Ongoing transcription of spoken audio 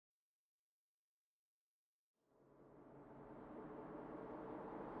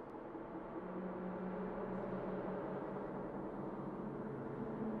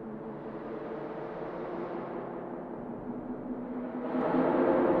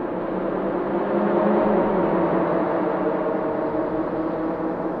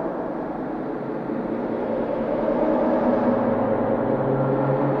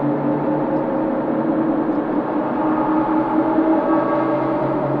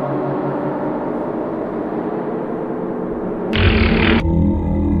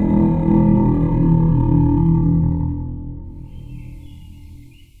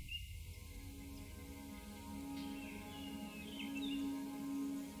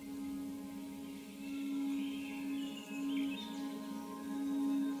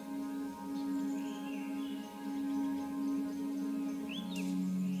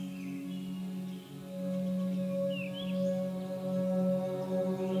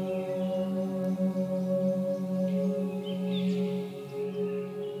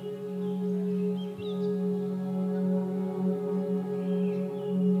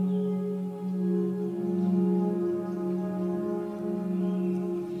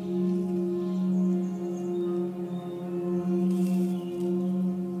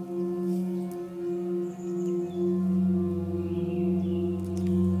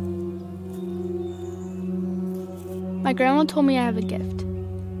My grandma told me I have a gift.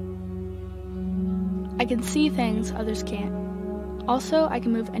 I can see things others can't. Also, I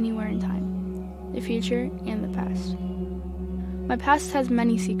can move anywhere in time, the future and the past. My past has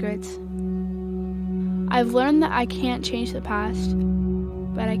many secrets. I've learned that I can't change the past,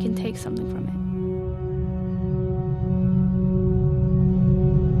 but I can take something from it.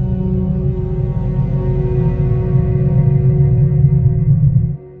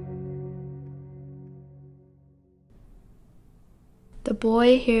 The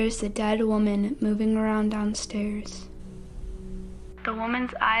boy hears the dead woman moving around downstairs. The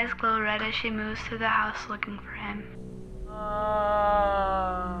woman's eyes glow red as she moves through the house looking for him.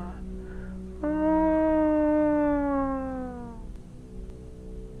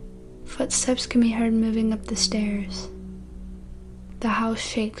 Footsteps can be heard moving up the stairs. The house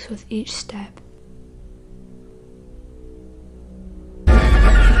shakes with each step.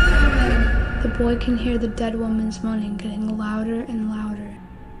 The boy can hear the dead woman's moaning getting louder and louder.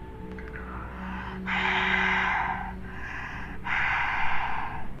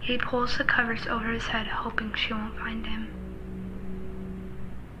 He pulls the covers over his head, hoping she won't find him.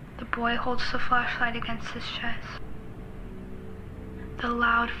 The boy holds the flashlight against his chest. The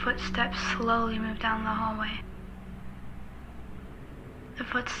loud footsteps slowly move down the hallway. The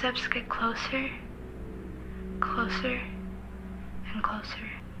footsteps get closer, closer, and closer.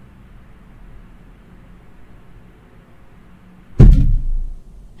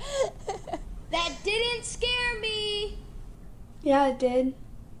 That didn't scare me! Yeah, it did.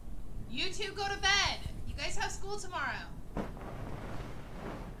 You two go to bed. You guys have school tomorrow.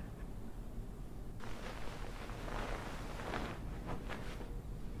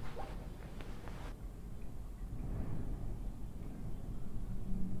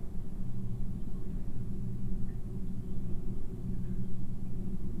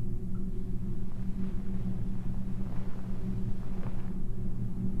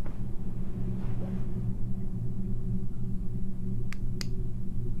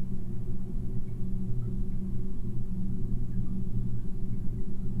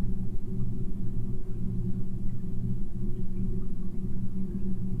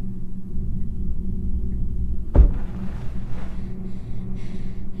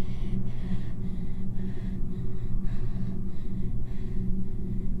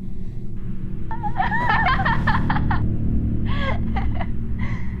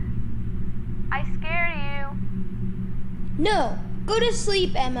 No, go to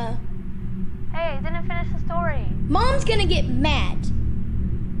sleep, Emma. Hey, I didn't finish the story. Mom's gonna get mad.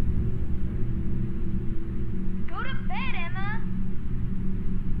 Go to bed, Emma.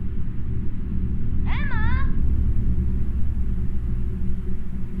 Emma!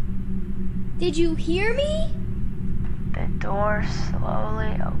 Did you hear me? The door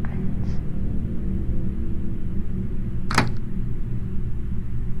slowly opens.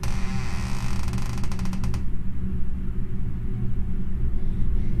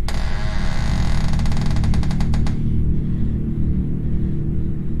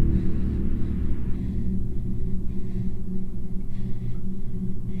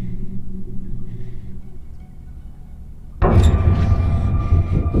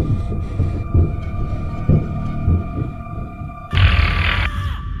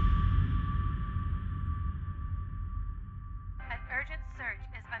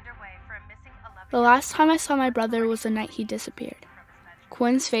 The last time I saw my brother was the night he disappeared.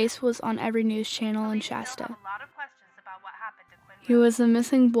 Quinn's face was on every news channel in Shasta. He was the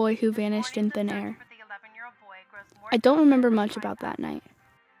missing boy who vanished in thin air. I don't remember much about that night.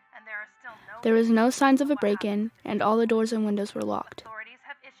 There was no signs of a break-in, and all the doors and windows were locked.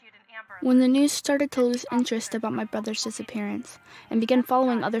 When the news started to lose interest about my brother's disappearance and began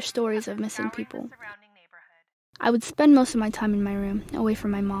following other stories of missing people, I would spend most of my time in my room, away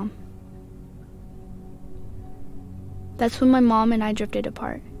from my mom. That's when my mom and I drifted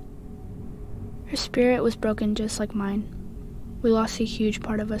apart. Her spirit was broken just like mine. We lost a huge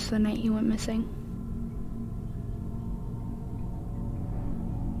part of us the night he went missing.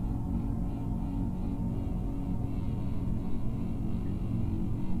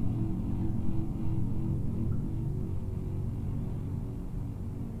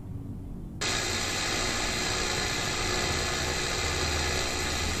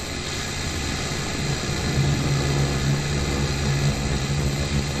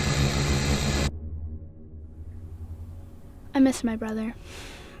 I miss my brother.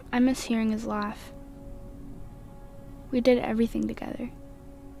 I miss hearing his laugh. We did everything together.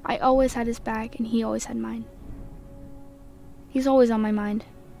 I always had his back and he always had mine. He's always on my mind.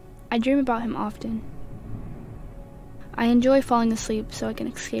 I dream about him often. I enjoy falling asleep so I can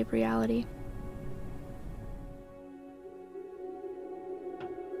escape reality.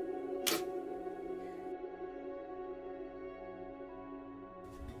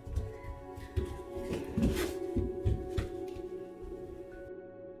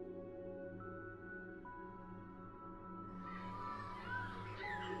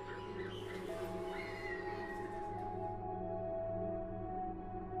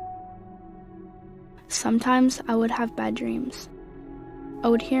 Sometimes I would have bad dreams. I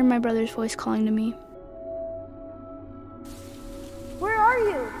would hear my brother's voice calling to me. Where are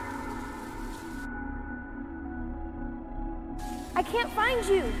you? I can't find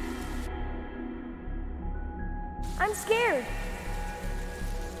you. I'm scared.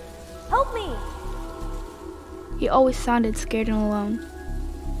 Help me. He always sounded scared and alone.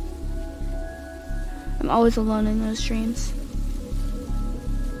 I'm always alone in those dreams.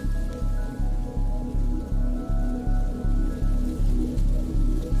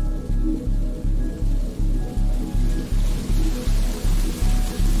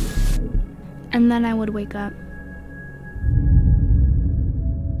 And then I would wake up.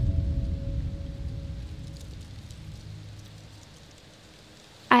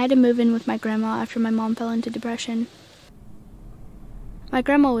 I had to move in with my grandma after my mom fell into depression. My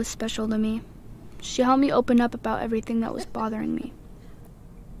grandma was special to me. She helped me open up about everything that was bothering me.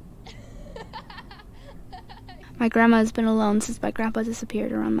 My grandma has been alone since my grandpa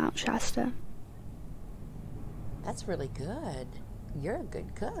disappeared around Mount Shasta. That's really good. You're a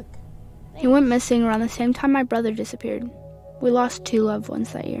good cook. He went missing around the same time my brother disappeared. We lost 2 loved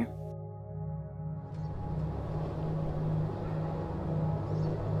ones that year.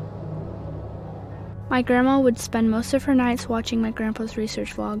 My grandma would spend most of her nights watching my grandpa's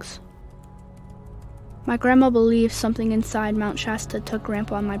research vlogs. My grandma believes something inside Mount Shasta took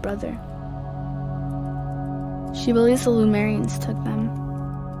Grandpa and my brother. She believes the Lumerians took them.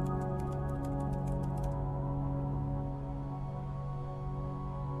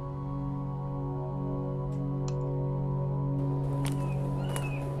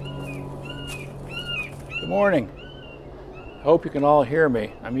 Good morning. I hope you can all hear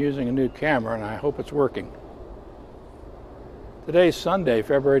me. I'm using a new camera and I hope it's working. Today's Sunday,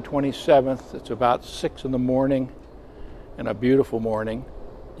 February 27th. It's about 6 in the morning and a beautiful morning.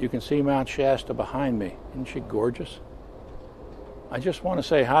 You can see Mount Shasta behind me. Isn't she gorgeous? I just want to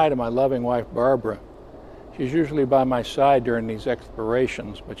say hi to my loving wife, Barbara. She's usually by my side during these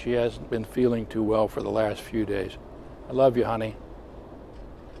explorations, but she hasn't been feeling too well for the last few days. I love you, honey.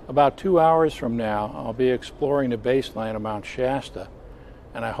 About 2 hours from now, I'll be exploring the baseline of Mount Shasta,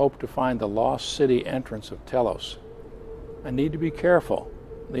 and I hope to find the lost city entrance of Telos. I need to be careful.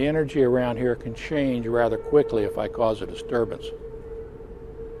 The energy around here can change rather quickly if I cause a disturbance.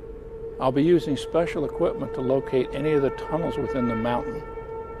 I'll be using special equipment to locate any of the tunnels within the mountain.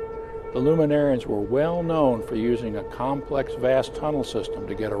 The Luminarians were well known for using a complex, vast tunnel system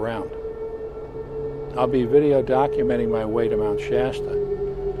to get around. I'll be video documenting my way to Mount Shasta,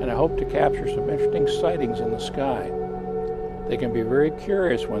 and I hope to capture some interesting sightings in the sky. They can be very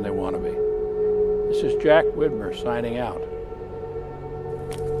curious when they want to be. This is Jack Widmer signing out.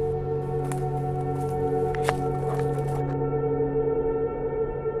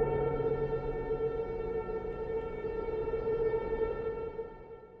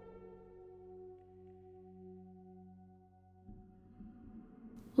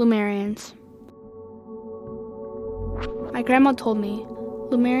 Lumerians. My grandma told me,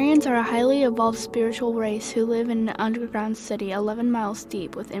 Lumerians are a highly evolved spiritual race who live in an underground city 11 miles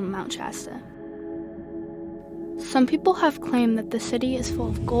deep within Mount Shasta. Some people have claimed that the city is full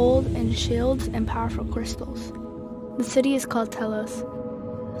of gold and shields and powerful crystals. The city is called Telos.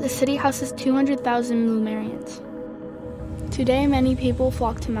 The city houses 200,000 Lumerians. Today, many people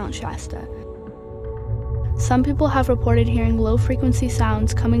flock to Mount Shasta. Some people have reported hearing low-frequency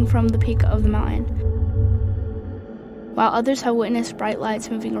sounds coming from the peak of the mountain, while others have witnessed bright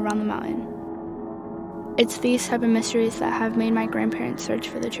lights moving around the mountain. It's these type of mysteries that have made my grandparents search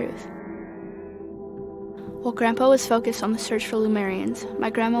for the truth. While Grandpa was focused on the search for Lumerians, my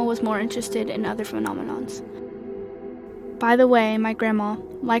grandma was more interested in other phenomenons. By the way, my grandma,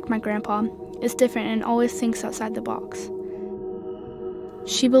 like my grandpa, is different and always thinks outside the box.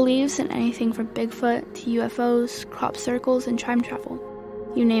 She believes in anything from Bigfoot to UFOs, crop circles, and time travel.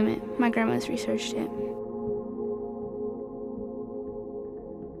 You name it, my grandma's researched it.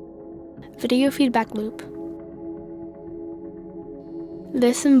 Video feedback loop.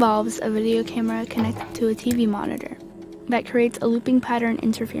 This involves a video camera connected to a TV monitor that creates a looping pattern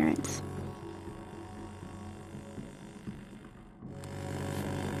interference.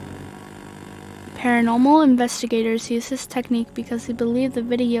 Paranormal investigators use this technique because they believe the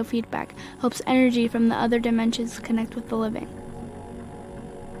video feedback helps energy from the other dimensions connect with the living.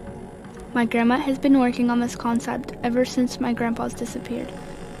 My grandma has been working on this concept ever since my grandpa's disappeared.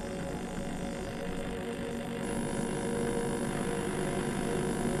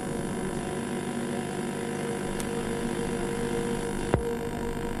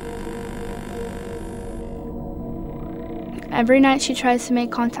 Every night she tries to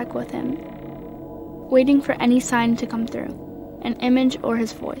make contact with him. waiting for any sign to come through, an image or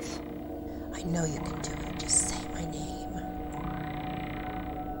his voice. I know you can do it. Just say my name.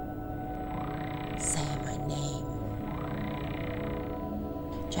 Say my name.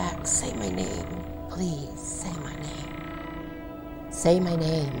 Jack, say my name. Please, say my name. Say my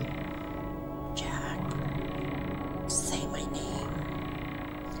name. Jack, say my name.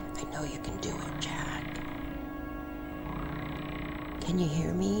 I know you can do it, Jack. Can you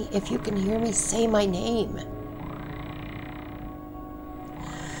hear me? If you can hear me, say my name.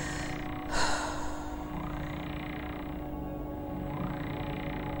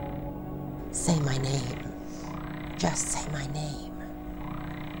 Say my name. Just say my name.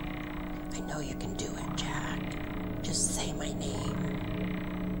 I know you can do it, Jack. Just say my name.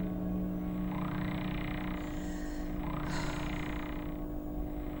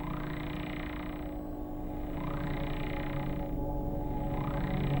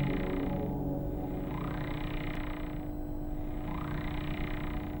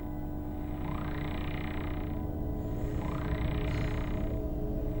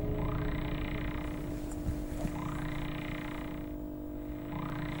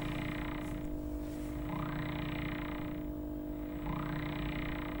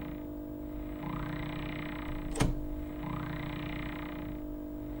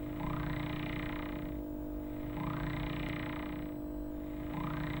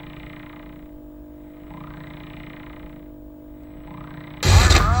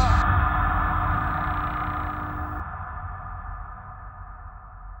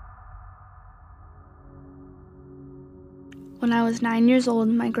 When I was 9 years old,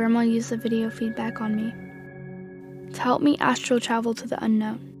 my grandma used the video feedback on me to help me astral travel to the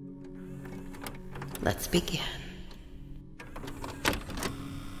unknown. Let's begin.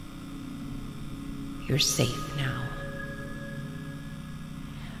 You're safe now.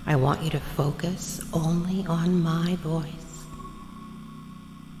 I want you to focus only on my voice.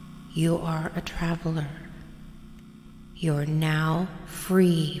 You are a traveler. You're now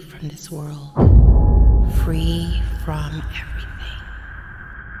free from this world, free from everything.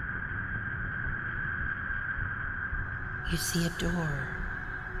 You see a door.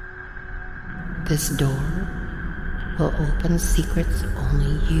 This door will open secrets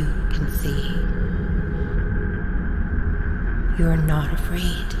only you can see. You are not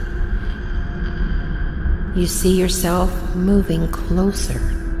afraid. You see yourself moving closer,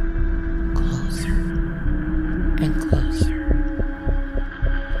 closer, and closer.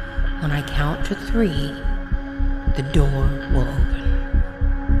 When I count to 3, the door will open.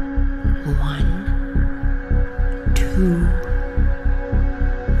 1, 2,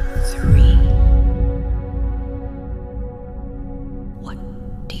 3. What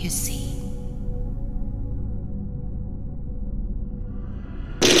do you see?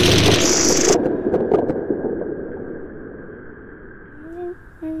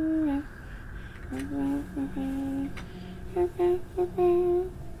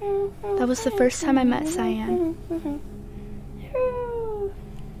 That was the first time I met Cyan.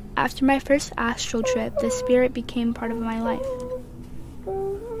 After my first astral trip, the spirit became part of my life.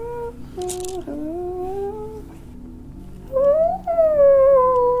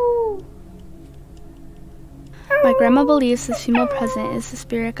 My grandma believes this female present is the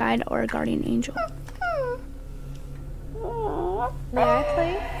spirit guide or a guardian angel. May I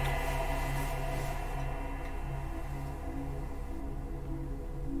play?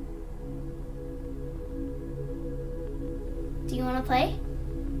 Do you want to play?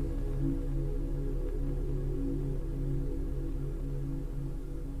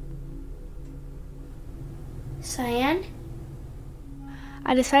 Cyan?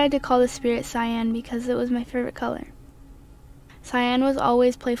 I decided to call the spirit Cyan because it was my favorite color. Cyan was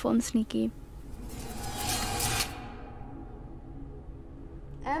always playful and sneaky.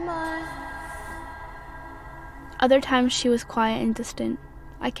 Emma! Other times she was quiet and distant.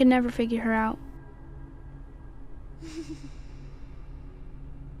 I could never figure her out.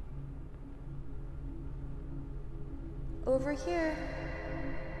 Over here.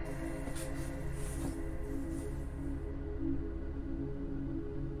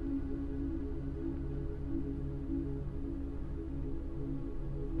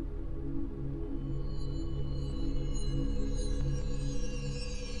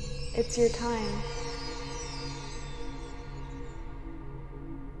 It's your time.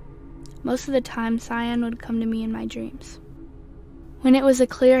 Most of the time, Cyan would come to me in my dreams, when it was a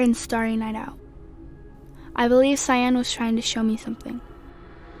clear and starry night out. I believe Cyan was trying to show me something.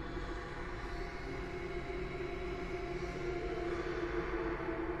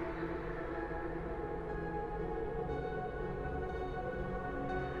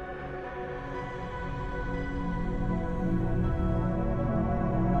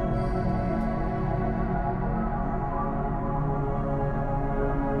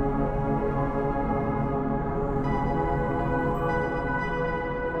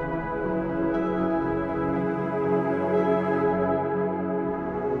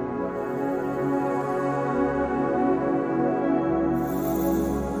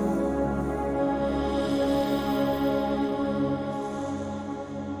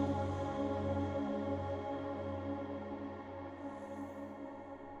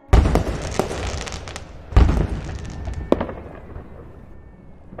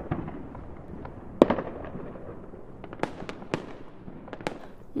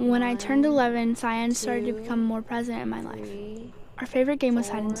 When I turned 11, science started to become more present in my life. Our favorite game was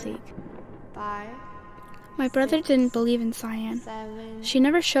hide and seek. 5. My brother didn't believe in Cyan. 7. She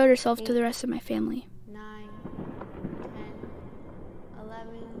never showed herself to the rest of my family. 9, 10,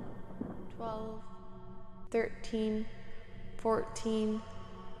 11, 12, 13, 14,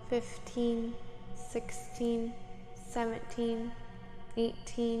 15, 16, 17,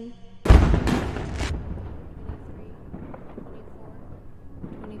 18,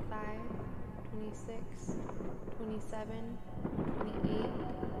 25, 26, 27, 28,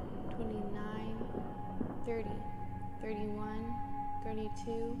 29, 30, 31,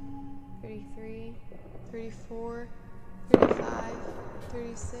 32, 33, 34, 35,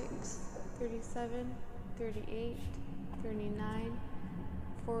 36, 37, 38, 39,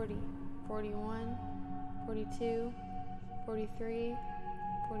 40, 41, 42, 43,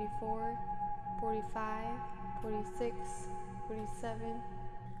 44, 45, 46, 47,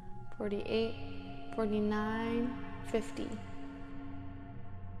 48, 49, 50.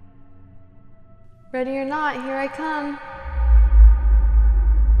 Ready or not, here I come.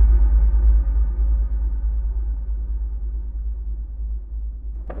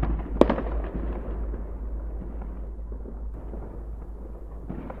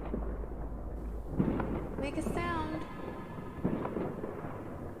 Make a sound.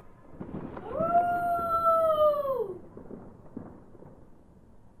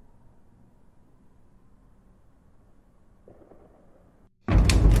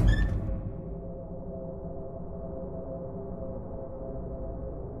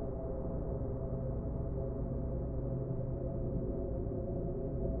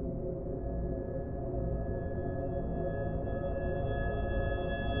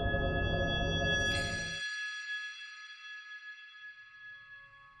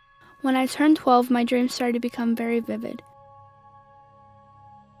 When I turned 12, my dreams started to become very vivid.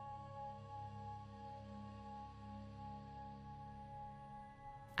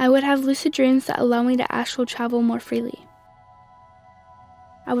 I would have lucid dreams that allow me to astral travel more freely.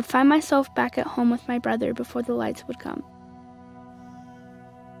 I would find myself back at home with my brother before the lights would come.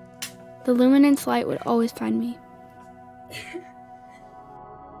 The luminous light would always find me.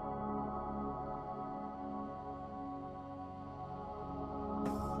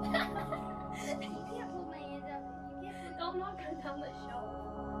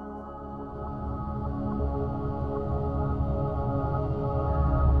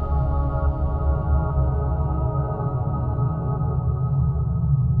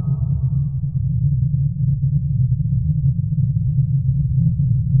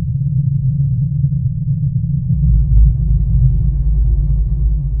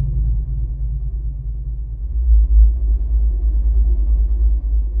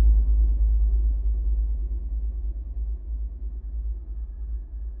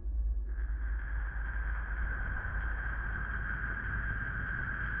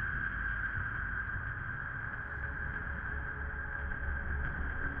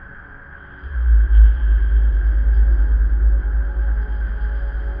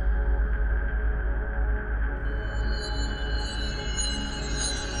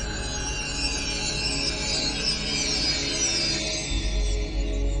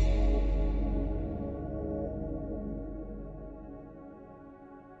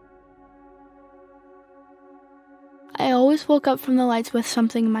 I always woke up from the lights with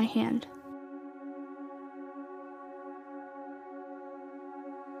something in my hand.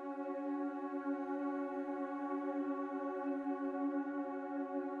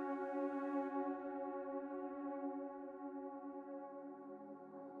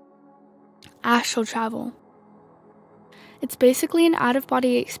 Astral travel. It's basically an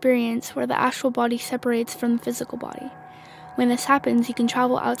out-of-body experience where the astral body separates from the physical body. When this happens, you can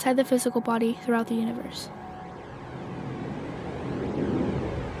travel outside the physical body throughout the universe.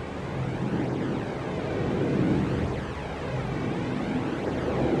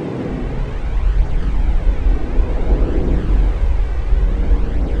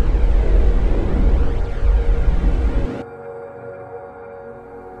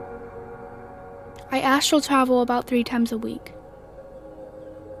 I astral travel about 3 times a week.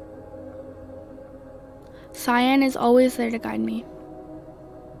 Cyan is always there to guide me.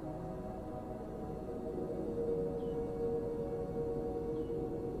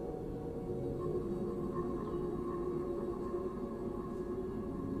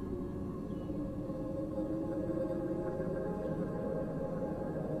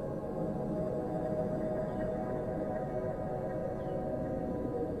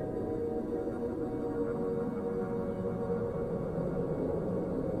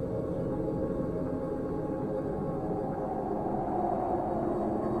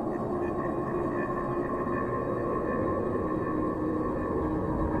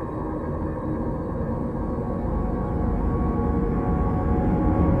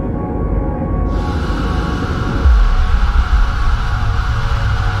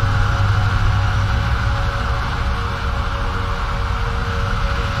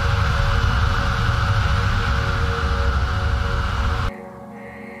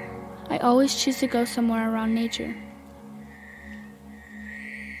 I always choose to go somewhere around nature.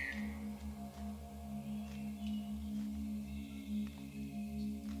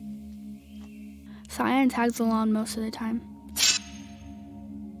 Cyan tags along most of the time.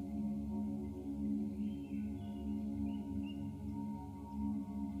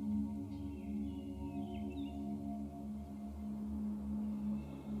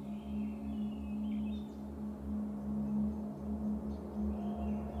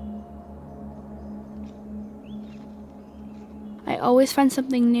 I always find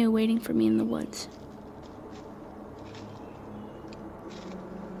something new waiting for me in the woods.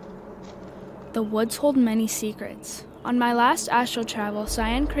 The woods hold many secrets. On my last astral travel,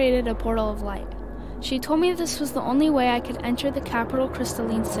 Cyan created a portal of light. She told me this was the only way I could enter the capital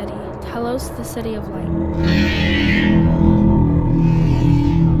crystalline city, Telos, the city of light.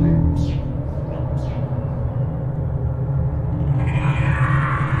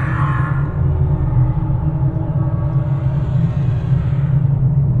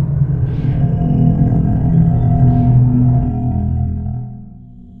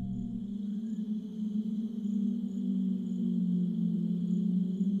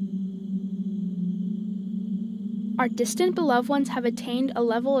 Our distant beloved ones have attained a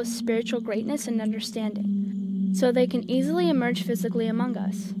level of spiritual greatness and understanding, so they can easily emerge physically among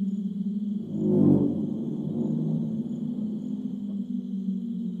us.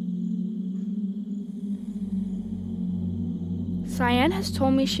 Cyan has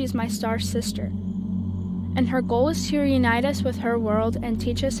told me she's my star sister, and her goal is to reunite us with her world and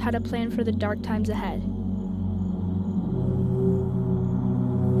teach us how to plan for the dark times ahead.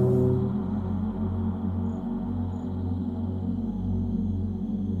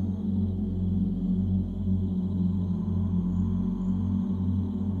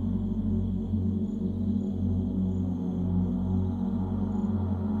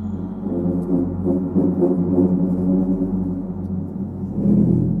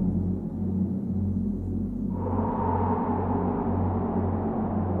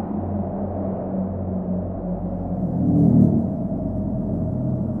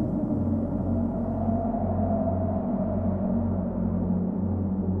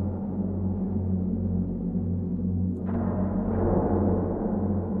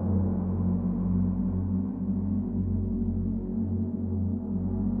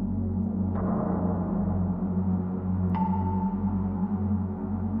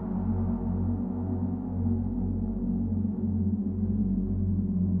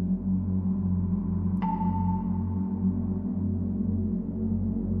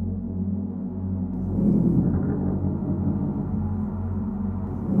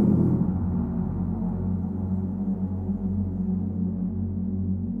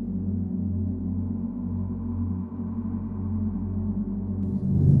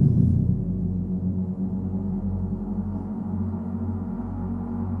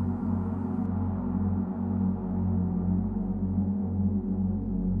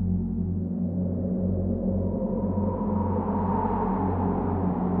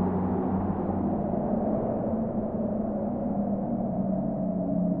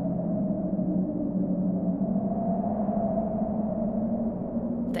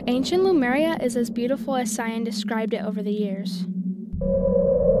 The ancient Lemuria is as beautiful as Cyan described it over the years.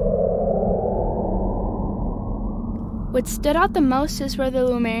 What stood out the most is where the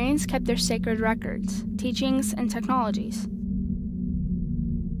Lemurians kept their sacred records, teachings, and technologies.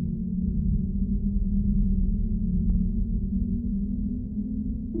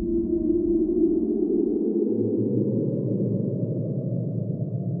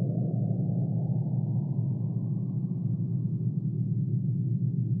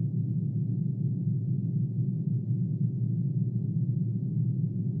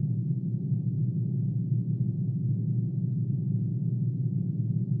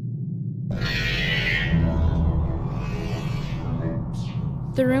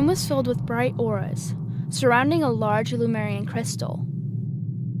 The room was filled with bright auras, surrounding a large Lemurian crystal.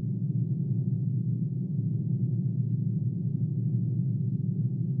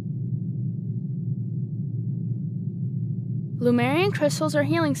 Lemurian crystals are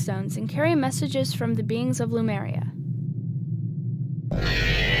healing stones and carry messages from the beings of Lemuria.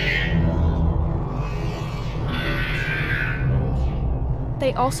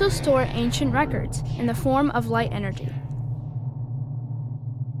 They also store ancient records in the form of light energy.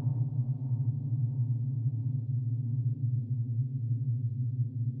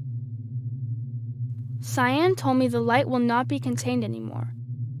 Cyan told me the light will not be contained anymore,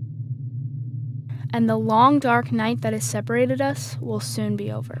 and the long dark night that has separated us will soon be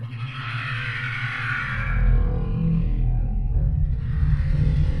over.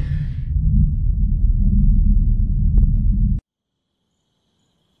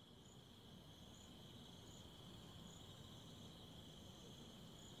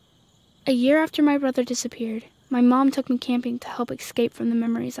 A year after my brother disappeared, my mom took me camping to help escape from the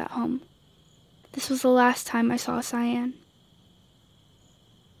memories at home. This was the last time I saw Cyan.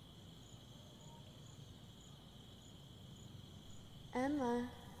 Emma.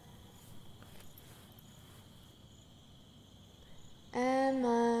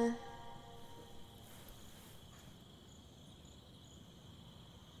 Emma.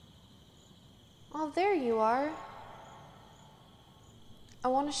 Oh, there you are. I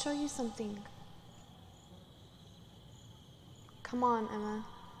want to show you something. Come on, Emma.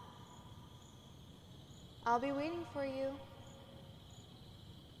 I'll be waiting for you.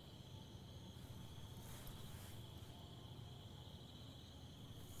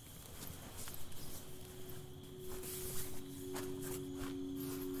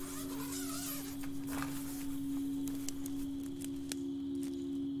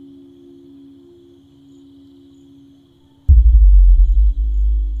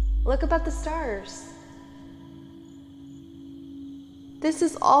 Look up at the stars. This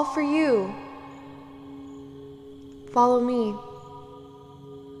is all for you. Follow me.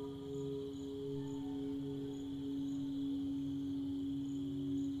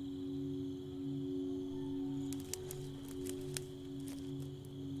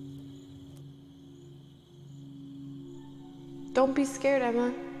 Don't be scared,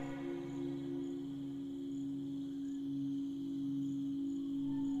 Emma.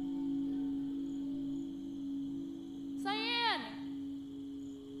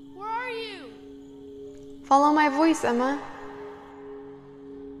 Follow my voice, Emma.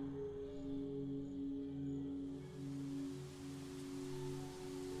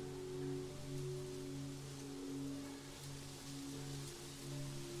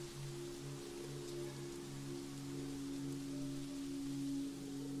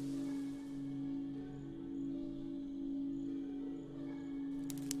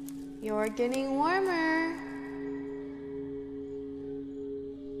 You're getting warmer.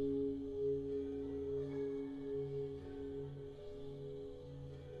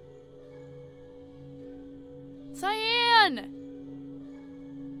 Cyan!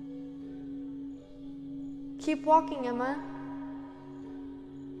 Keep walking, Emma.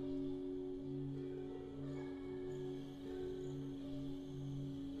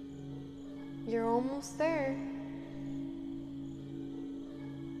 You're almost there.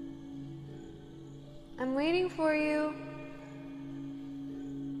 I'm waiting for you.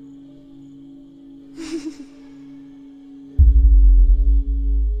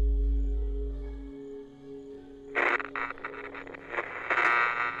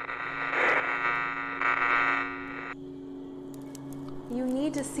 You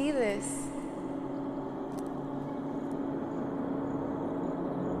need to see this.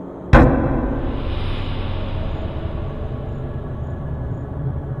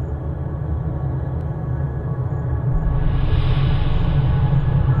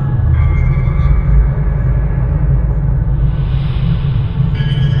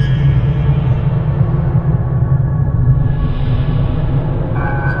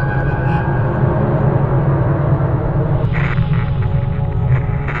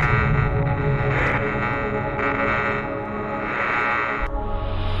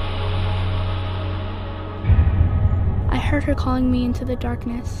 I heard her calling me into the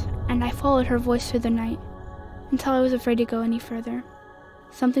darkness, and I followed her voice through the night, until I was afraid to go any further.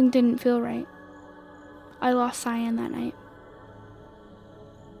 Something didn't feel right. I lost Cyan that night.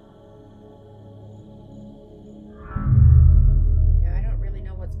 Yeah, I don't really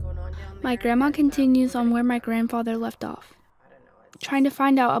know what's going on down there. My grandma continues on where my grandfather left off, I don't know. It's trying to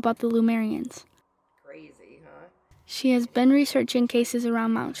find out about the Lumerians. crazy, huh? She has been researching cases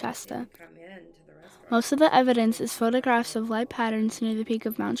around Mount Shasta. Come in to the restaurant. Most of the evidence is photographs of light patterns near the peak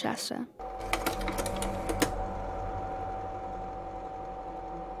of Mount Shasta.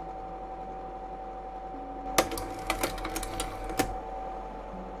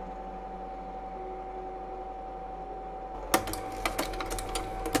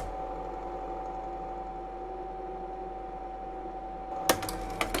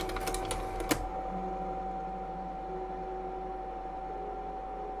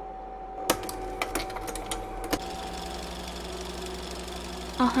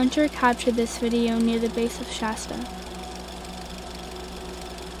 A hunter captured this video near the base of Shasta.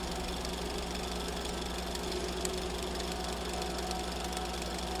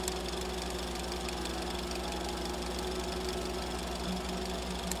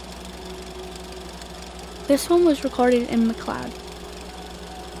 This one was recorded in McLeod.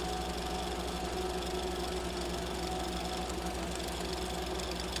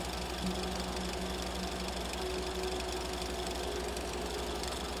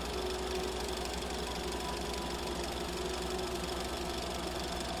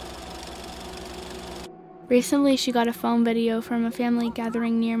 Recently, she got a phone video from a family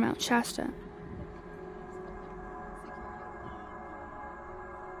gathering near Mount Shasta.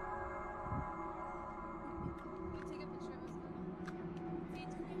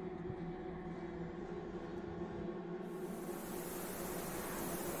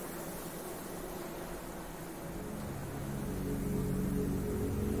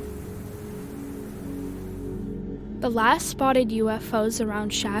 The last spotted UFOs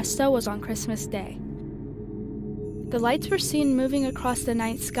around Shasta was on Christmas Day. The lights were seen moving across the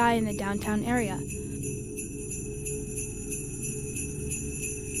night sky in the downtown area.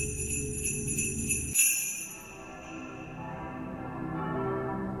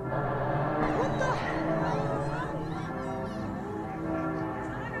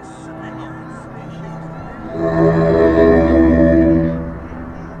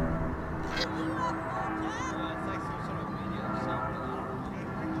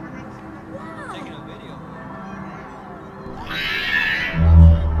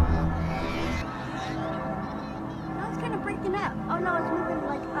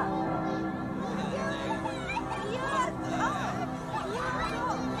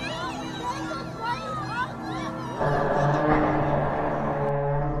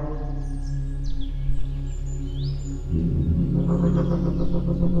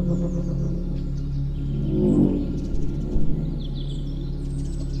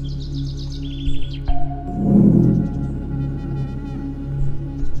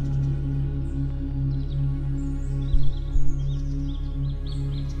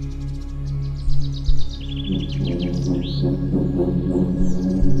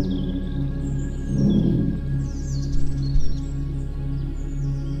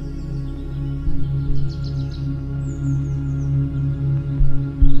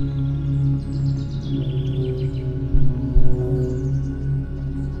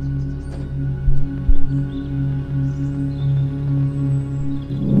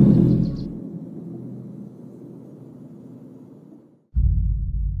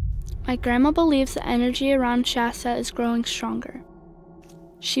 My grandma believes the energy around Shasta is growing stronger.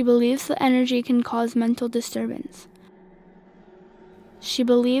 She believes the energy can cause mental disturbance. She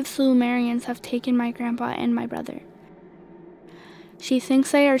believes the Lumerians have taken my grandpa and my brother. She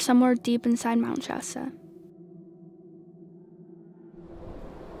thinks they are somewhere deep inside Mount Shasta.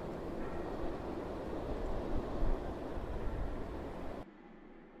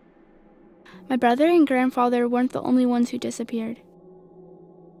 My brother and grandfather weren't the only ones who disappeared.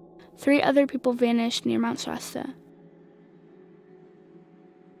 3 other people vanished near Mount Shasta.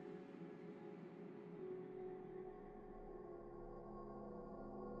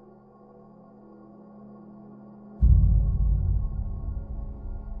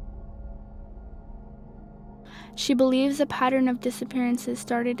 She believes a pattern of disappearances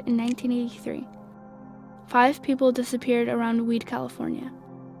started in 1983. 5 people disappeared around Weed, California.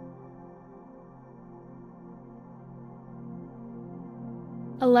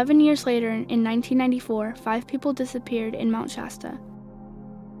 "11 years later, in 1994, 5 people disappeared in Mount Shasta.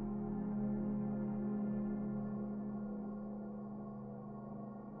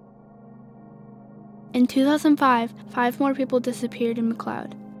 In 2005, 5 more people disappeared in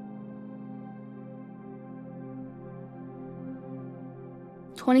McLeod.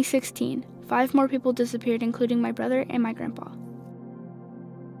 2016, 5 more people disappeared, including my brother and my grandpa.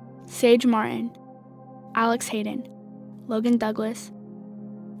 Sage Martin, Alex Hayden, Logan Douglas,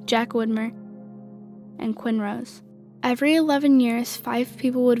 Jack Widmer, and Quinn Rose. Every 11 years, 5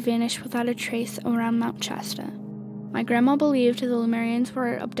 people would vanish without a trace around Mount Shasta. My grandma believed the Lumerians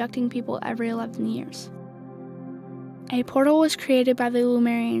were abducting people every 11 years. A portal was created by the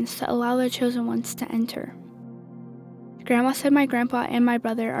Lumerians to allow the chosen ones to enter. Grandma said my grandpa and my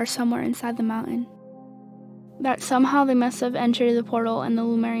brother are somewhere inside the mountain. That somehow they must have entered the portal and the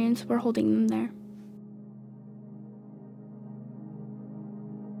Lumerians were holding them there.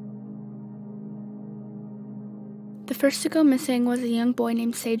 The first to go missing was a young boy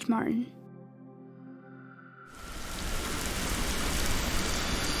named Sage Martin.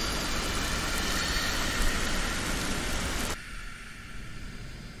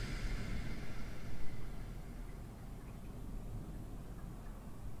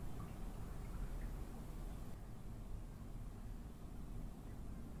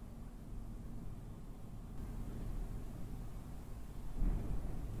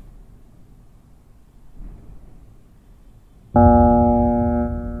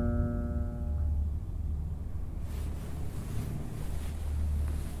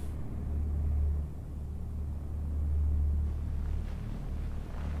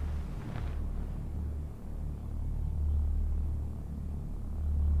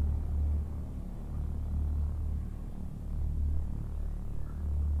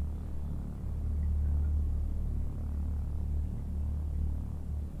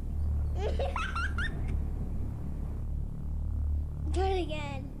 Do it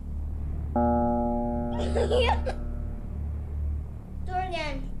again. Do it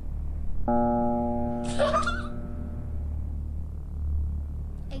again.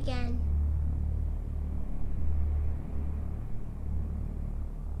 Again.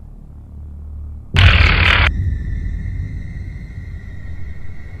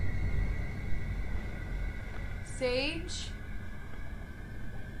 Sage?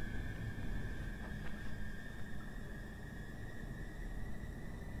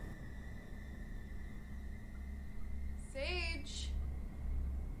 Sage?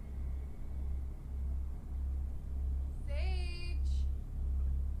 Sage?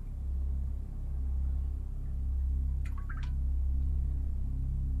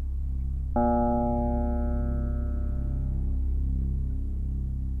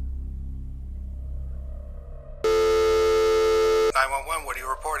 911, what are you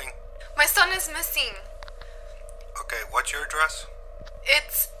reporting? My son is missing. Okay, what's your address?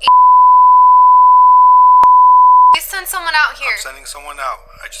 It's... Please send someone out here. I'm sending someone out.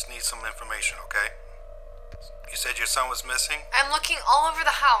 I just need some information, okay? You said your son was missing? I'm looking all over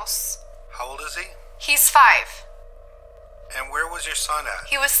the house. How old is he? He's 5. And where was your son at?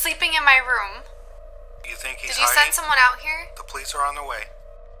 He was sleeping in my room. You think he's Did you hiding? send someone out here? The police are on their way.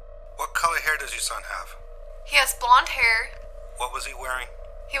 What color hair does your son have? He has blonde hair. What was he wearing?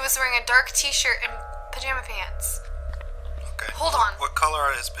 He was wearing a dark t-shirt and pajama pants. Okay. Hold on. What color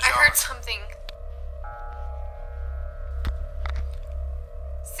are his pajamas? I heard something.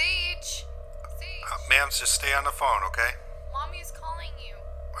 Sage! Sage! Ma'am, just stay on the phone, okay? Mommy is calling you.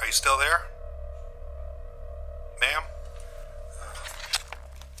 Are you still there? Ma'am?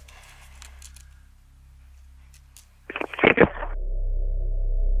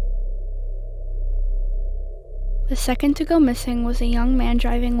 The second to go missing was a young man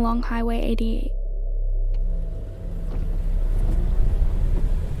driving along Highway 88.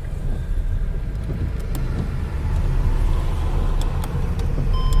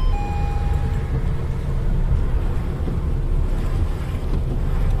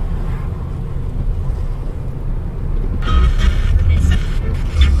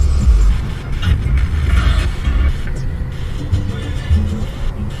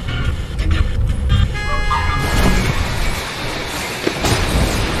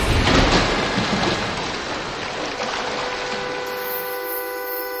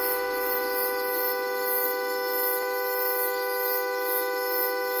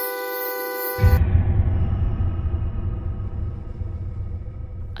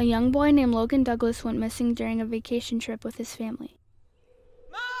 A young boy named Logan Douglas went missing during a vacation trip with his family.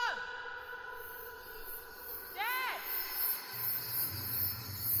 Mom! Dad!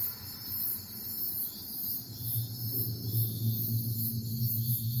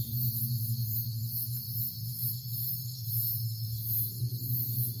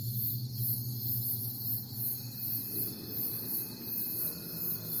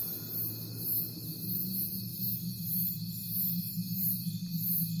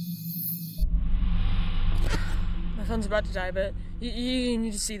 My son's about to die, but you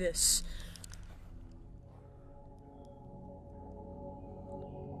need to see this.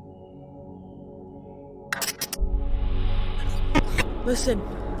 Listen.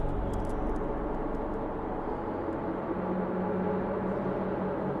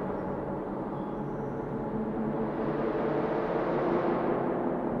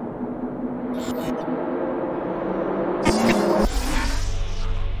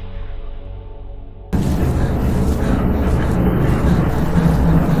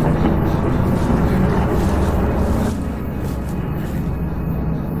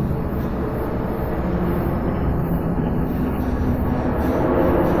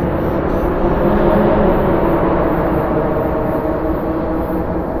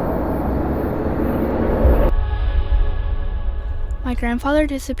 My grandfather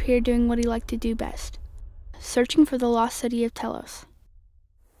disappeared doing what he liked to do best, searching for the lost city of Telos.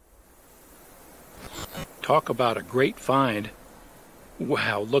 Talk about a great find.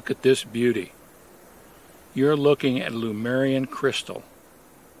 Wow, look at this beauty. You're looking at Lumerian crystal.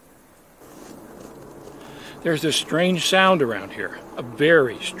 There's this strange sound around here, a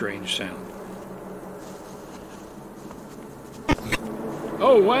very strange sound.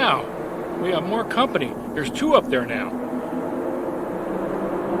 Oh, wow, we have more company. There's 2 up there now.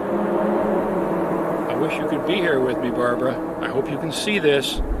 I wish you could be here with me, Barbara. I hope you can see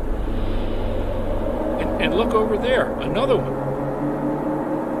this. And look over there, another one.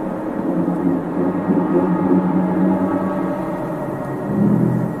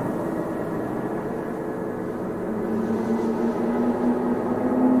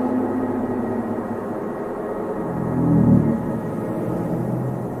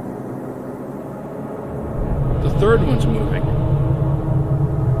 third one's moving.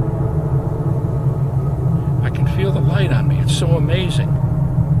 I can feel the light on me. It's so amazing.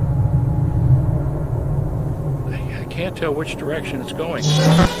 I can't tell which direction it's going.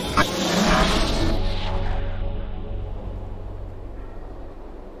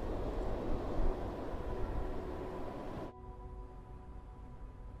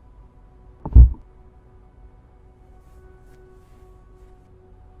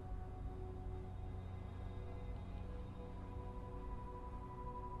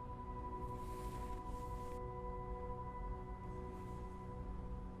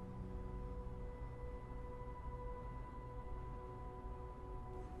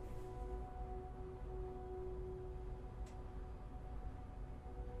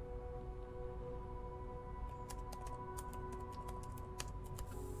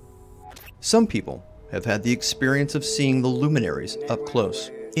 Some people have had the experience of seeing the luminaries up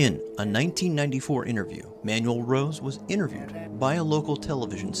close. In a 1994 interview, Manuel Rose was interviewed by a local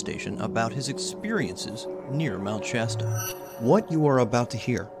television station about his experiences near Mount Shasta. What you are about to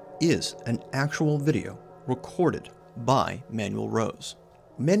hear is an actual video recorded by Manuel Rose.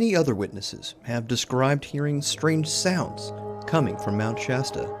 Many other witnesses have described hearing strange sounds coming from Mount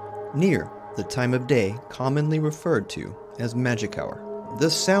Shasta near the time of day commonly referred to as magic hour. The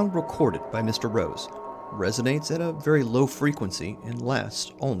sound recorded by Mr. Rose resonates at a very low frequency and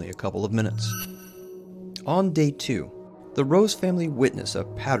lasts only a couple of minutes. On day 2, the Rose family witnessed a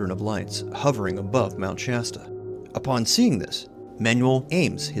pattern of lights hovering above Mount Shasta. Upon seeing this, Manuel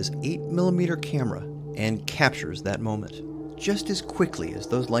aims his 8mm camera and captures that moment. Just as quickly as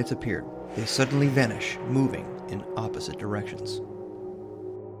those lights appeared, they suddenly vanish, moving in opposite directions.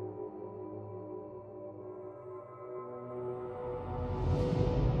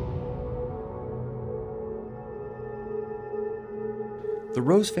 The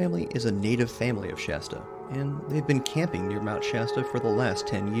Rose family is a native family of Shasta, and they've been camping near Mount Shasta for the last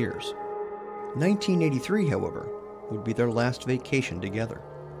 10 years. 1983, however, would be their last vacation together.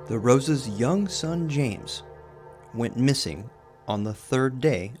 The Rose's young son, James, went missing on the 3rd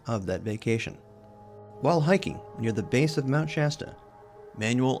day of that vacation. While hiking near the base of Mount Shasta,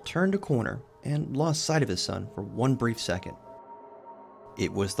 Manuel turned a corner and lost sight of his son for one brief second.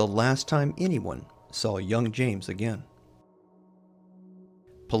 It was the last time anyone saw young James again.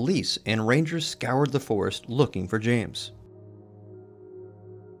 Police and rangers scoured the forest looking for James.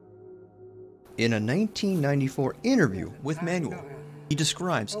 In a 1994 interview with Manuel, he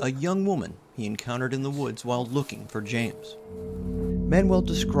describes a young woman he encountered in the woods while looking for James. Manuel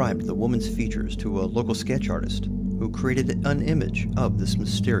described the woman's features to a local sketch artist who created an image of this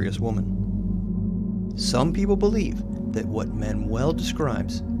mysterious woman. Some people believe that what Manuel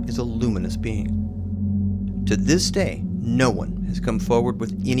describes is a luminous being. To this day, no one has come forward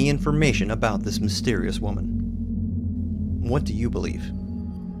with any information about this mysterious woman. What do you believe?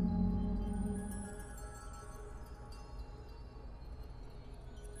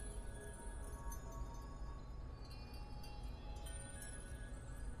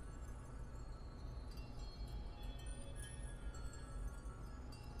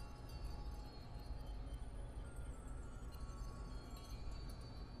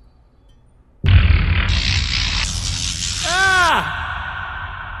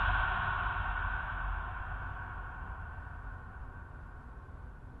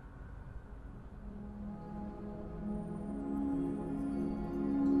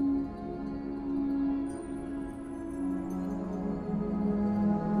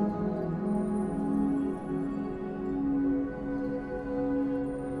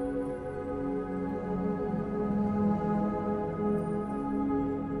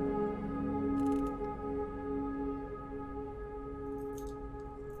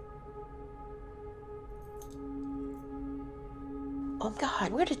 Oh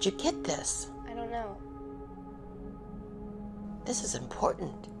God, where did you get this? I don't know. This is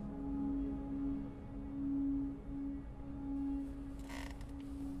important.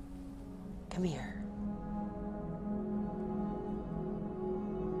 Come here.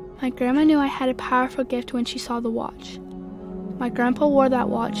 My grandma knew I had a powerful gift when she saw the watch. My grandpa wore that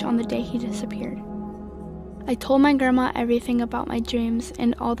watch on the day he disappeared. I told my grandma everything about my dreams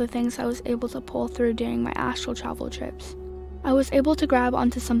and all the things I was able to pull through during my astral travel trips. I was able to grab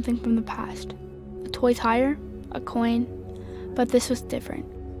onto something from the past. A toy tire, a coin, but this was different.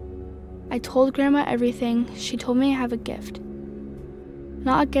 I told grandma everything. She told me I have a gift.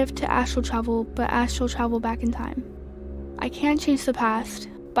 Not a gift to astral travel, but astral travel back in time. I can't change the past,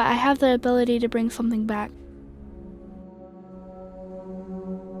 but I have the ability to bring something back.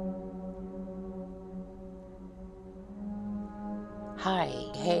 Hi,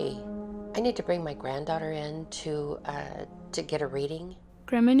 hey, I need to bring my granddaughter in to get a reading.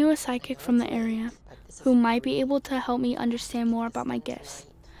 Grandma knew a psychic from the area who might be able to help me understand more about my gifts,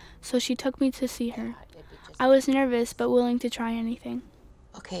 so she took me to see her. I was nervous but willing to try anything.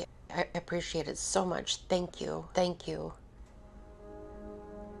 Okay, I appreciate it so much. Thank you. Thank you.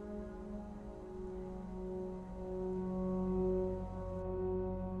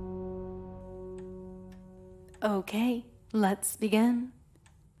 Okay, let's begin.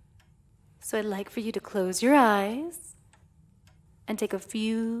 So I'd like for you to close your eyes and take a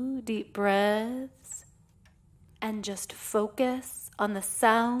few deep breaths and just focus on the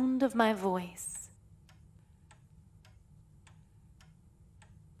sound of my voice.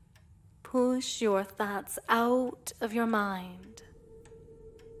 Push your thoughts out of your mind.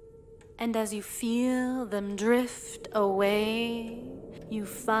 And as you feel them drift away, you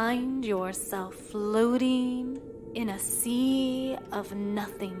find yourself floating in a sea of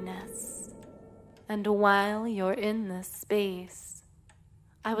nothingness. And while you're in this space,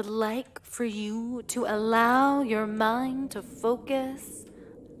 I would like for you to allow your mind to focus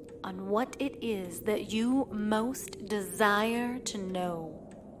on what it is that you most desire to know.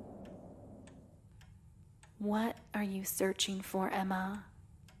 What are you searching for, Emma?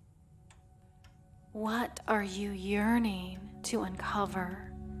 What are you yearning to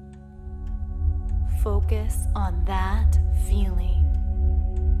uncover? Focus on that feeling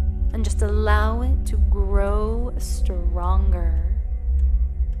and just allow it to grow stronger.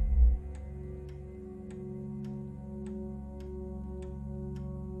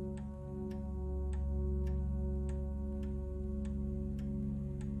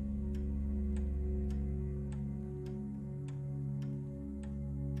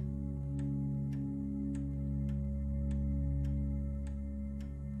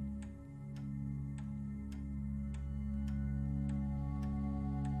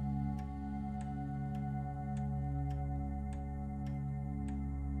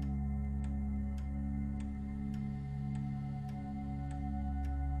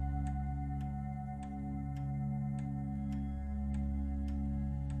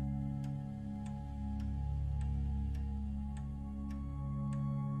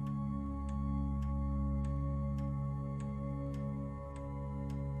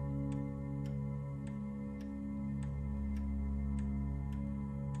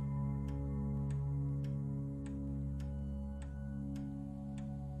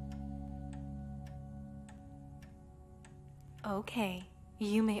 Okay,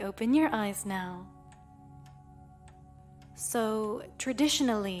 you may open your eyes now. So,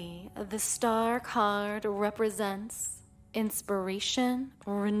 traditionally, the star card represents inspiration,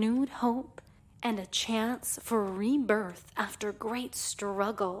 renewed hope, and a chance for rebirth after great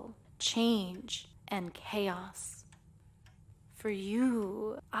struggle, change, and chaos. For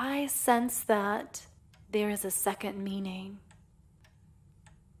you, I sense that there is a second meaning.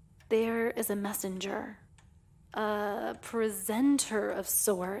 There is a messenger, a presenter of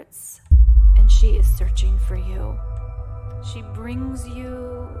sorts, and she is searching for you. She brings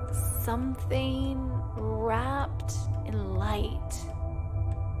you something wrapped in light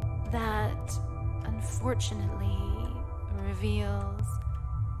that unfortunately reveals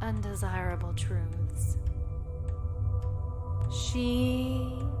undesirable truths.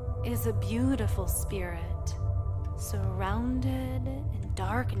 She is a beautiful spirit, surrounded in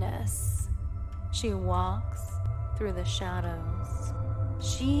darkness. She walks through the shadows.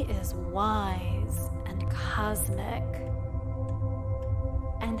 She is wise and cosmic,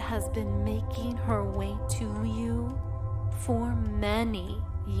 and has been making her way to you for many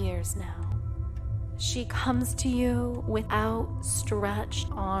years now. She comes to you with outstretched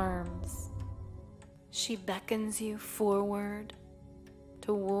arms. She beckons you forward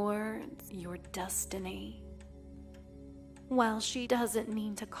towards your destiny. While she doesn't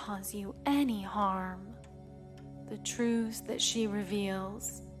mean to cause you any harm, the truths that she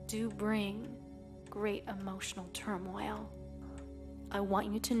reveals do bring great emotional turmoil. I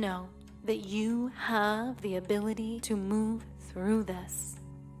want you to know that you have the ability to move through this.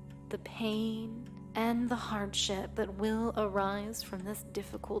 The pain and the hardship that will arise from this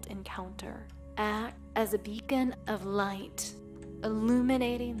difficult encounter act as a beacon of light,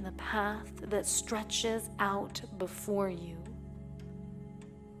 illuminating the path that stretches out before you.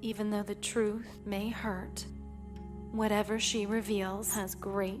 Even though the truth may hurt, whatever she reveals has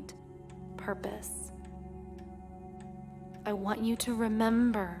great purpose. I want you to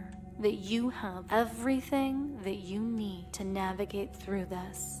remember that you have everything that you need to navigate through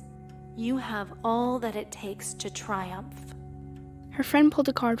this. You have all that it takes to triumph. Her friend pulled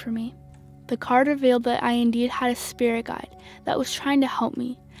a card for me, The card revealed that I indeed had a spirit guide that was trying to help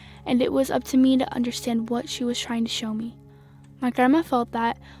me, and it was up to me to understand what she was trying to show me. My grandma felt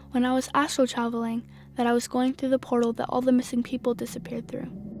that when I was astral traveling, that I was going through the portal that all the missing people disappeared through.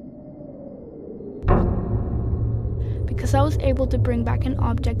 Because I was able to bring back an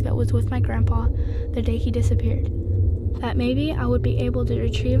object that was with my grandpa the day he disappeared, that maybe I would be able to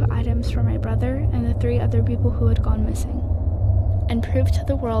retrieve items from my brother and the 3 other people who had gone missing, and prove to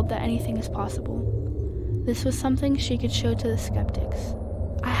the world that anything is possible. This was something she could show to the skeptics.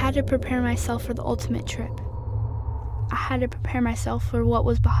 I had to prepare myself for the ultimate trip. I had to prepare myself for what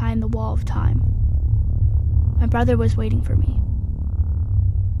was behind the wall of time. My brother was waiting for me.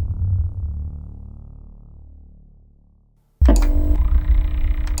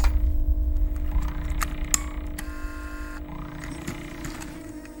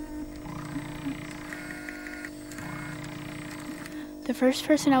 The first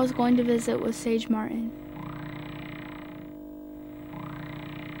person I was going to visit was Sage Martin.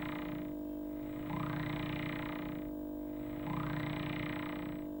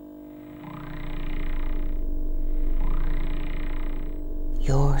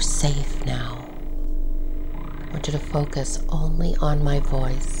 You're safe now. I want you to focus only on my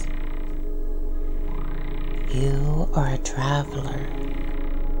voice. You are a traveler.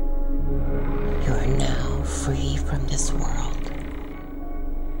 You are now free from this world.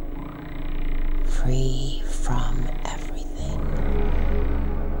 Free from everything.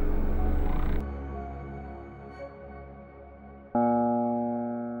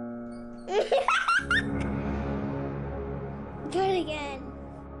 Do it again.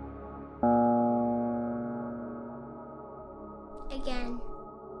 Again.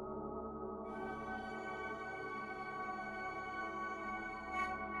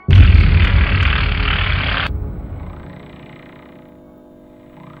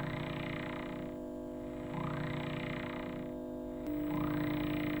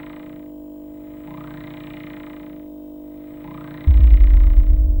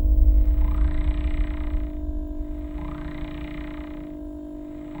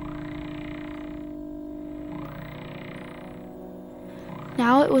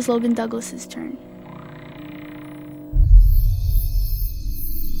 Now it was Logan Douglas's turn.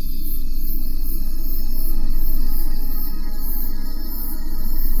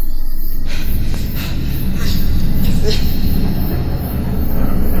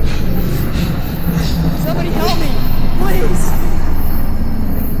 Somebody help me, please!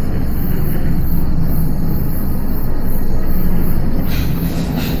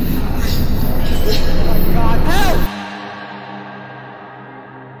 Oh my God, help!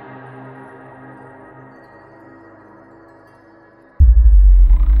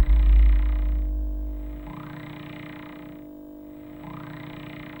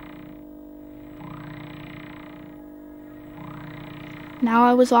 Now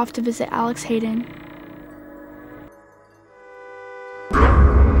I was off to visit Alex Hayden.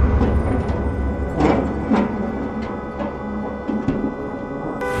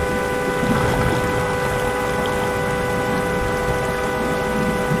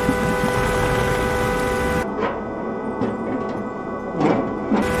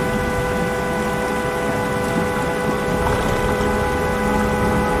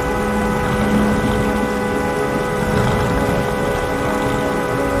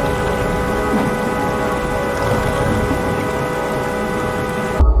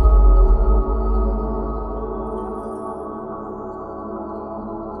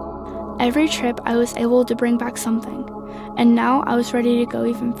 Every trip I was able to bring back something, and now I was ready to go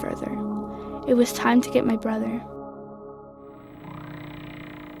even further. It was time to get my brother.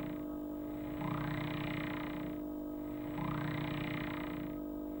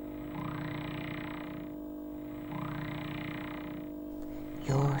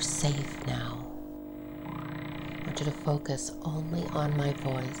 You're safe now. I want you to focus only on my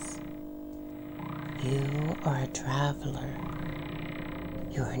voice. You are a traveler.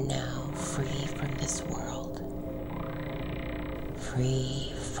 You are now free from this world.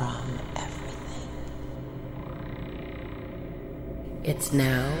 Free from everything. It's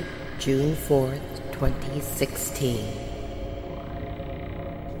now June 4th, 2016.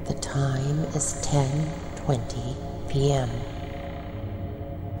 The time is 10:20 p.m.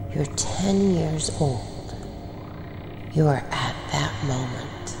 You're 10 years old. You are at that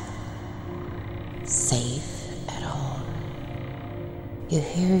moment, safe at home. You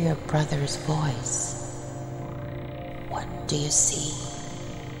hear your brother's voice. What do you see?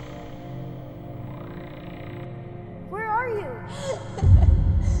 Where are you?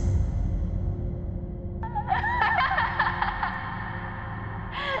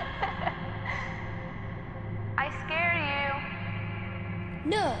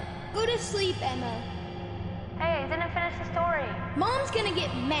 No, go to sleep, Emma. Hey, didn't finish the story. Mom's gonna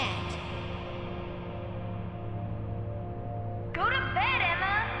get mad. Go to bed,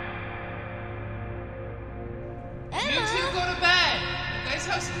 Emma. You two go to bed. You guys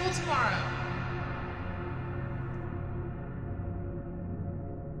have school tomorrow.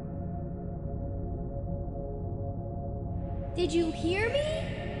 Did you hear me?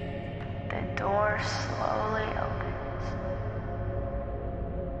 The door slowly opens.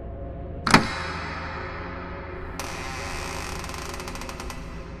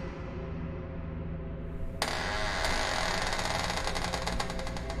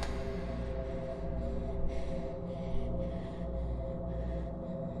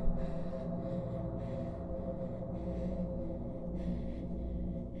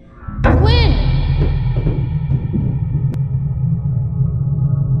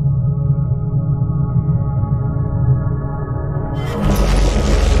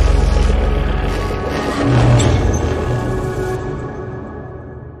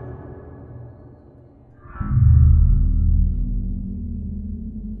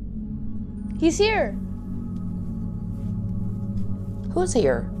 He's here. Who's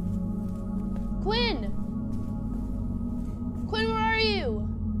here? Quinn! Quinn, where are you?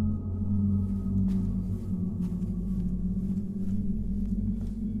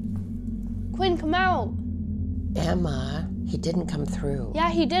 Quinn, come out. Emma, he didn't come through.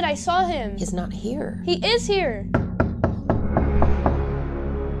 Yeah, he did. I saw him. He's not here. He is here.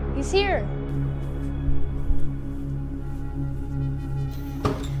 He's here.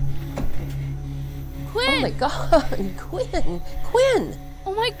 Oh my God, Quinn! Quinn!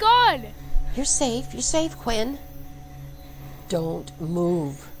 Oh my God! You're safe, Quinn. Don't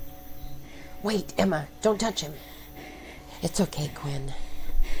move. Wait, Emma, don't touch him. It's okay, Quinn.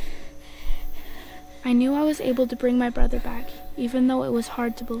 I knew I was able to bring my brother back, even though it was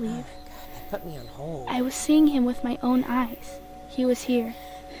hard to believe. God, they put me on hold. I was seeing him with my own eyes. He was here.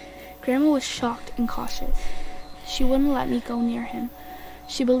 Grandma was shocked and cautious. She wouldn't let me go near him.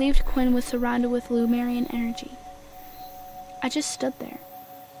 She believed Quinn was surrounded with Lumerian energy. I just stood there.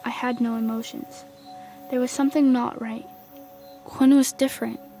 I had no emotions. There was something not right. Quinn was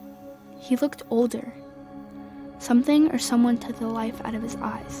different. He looked older. Something or someone took the life out of his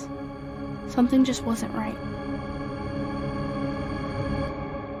eyes. Something just wasn't right.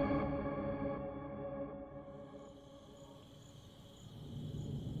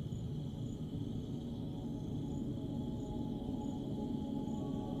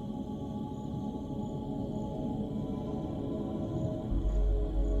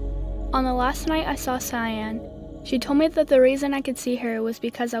 On the last night I saw Cyan, she told me that the reason I could see her was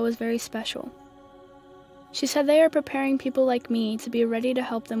because I was very special. She said they are preparing people like me to be ready to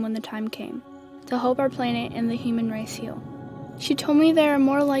help them when the time came, to help our planet and the human race heal. She told me they are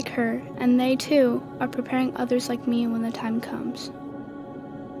more like her, and they too are preparing others like me when the time comes.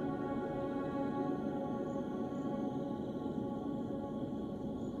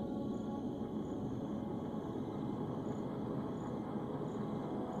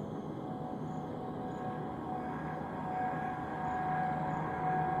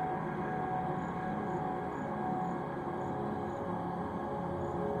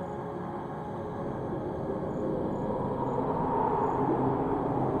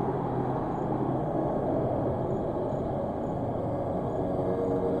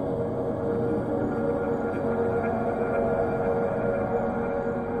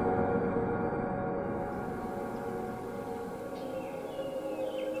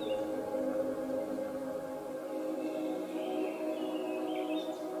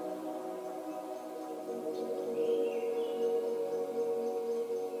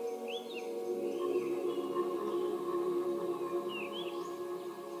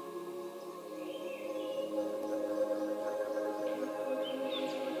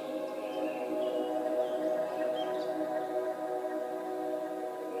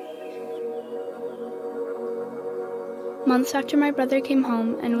 Months after my brother came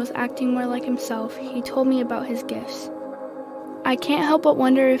home and was acting more like himself, he told me about his gifts. I can't help but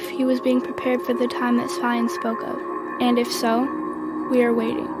wonder if he was being prepared for the time that Cyan spoke of. And if so, we are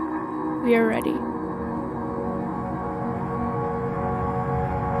waiting. We are ready.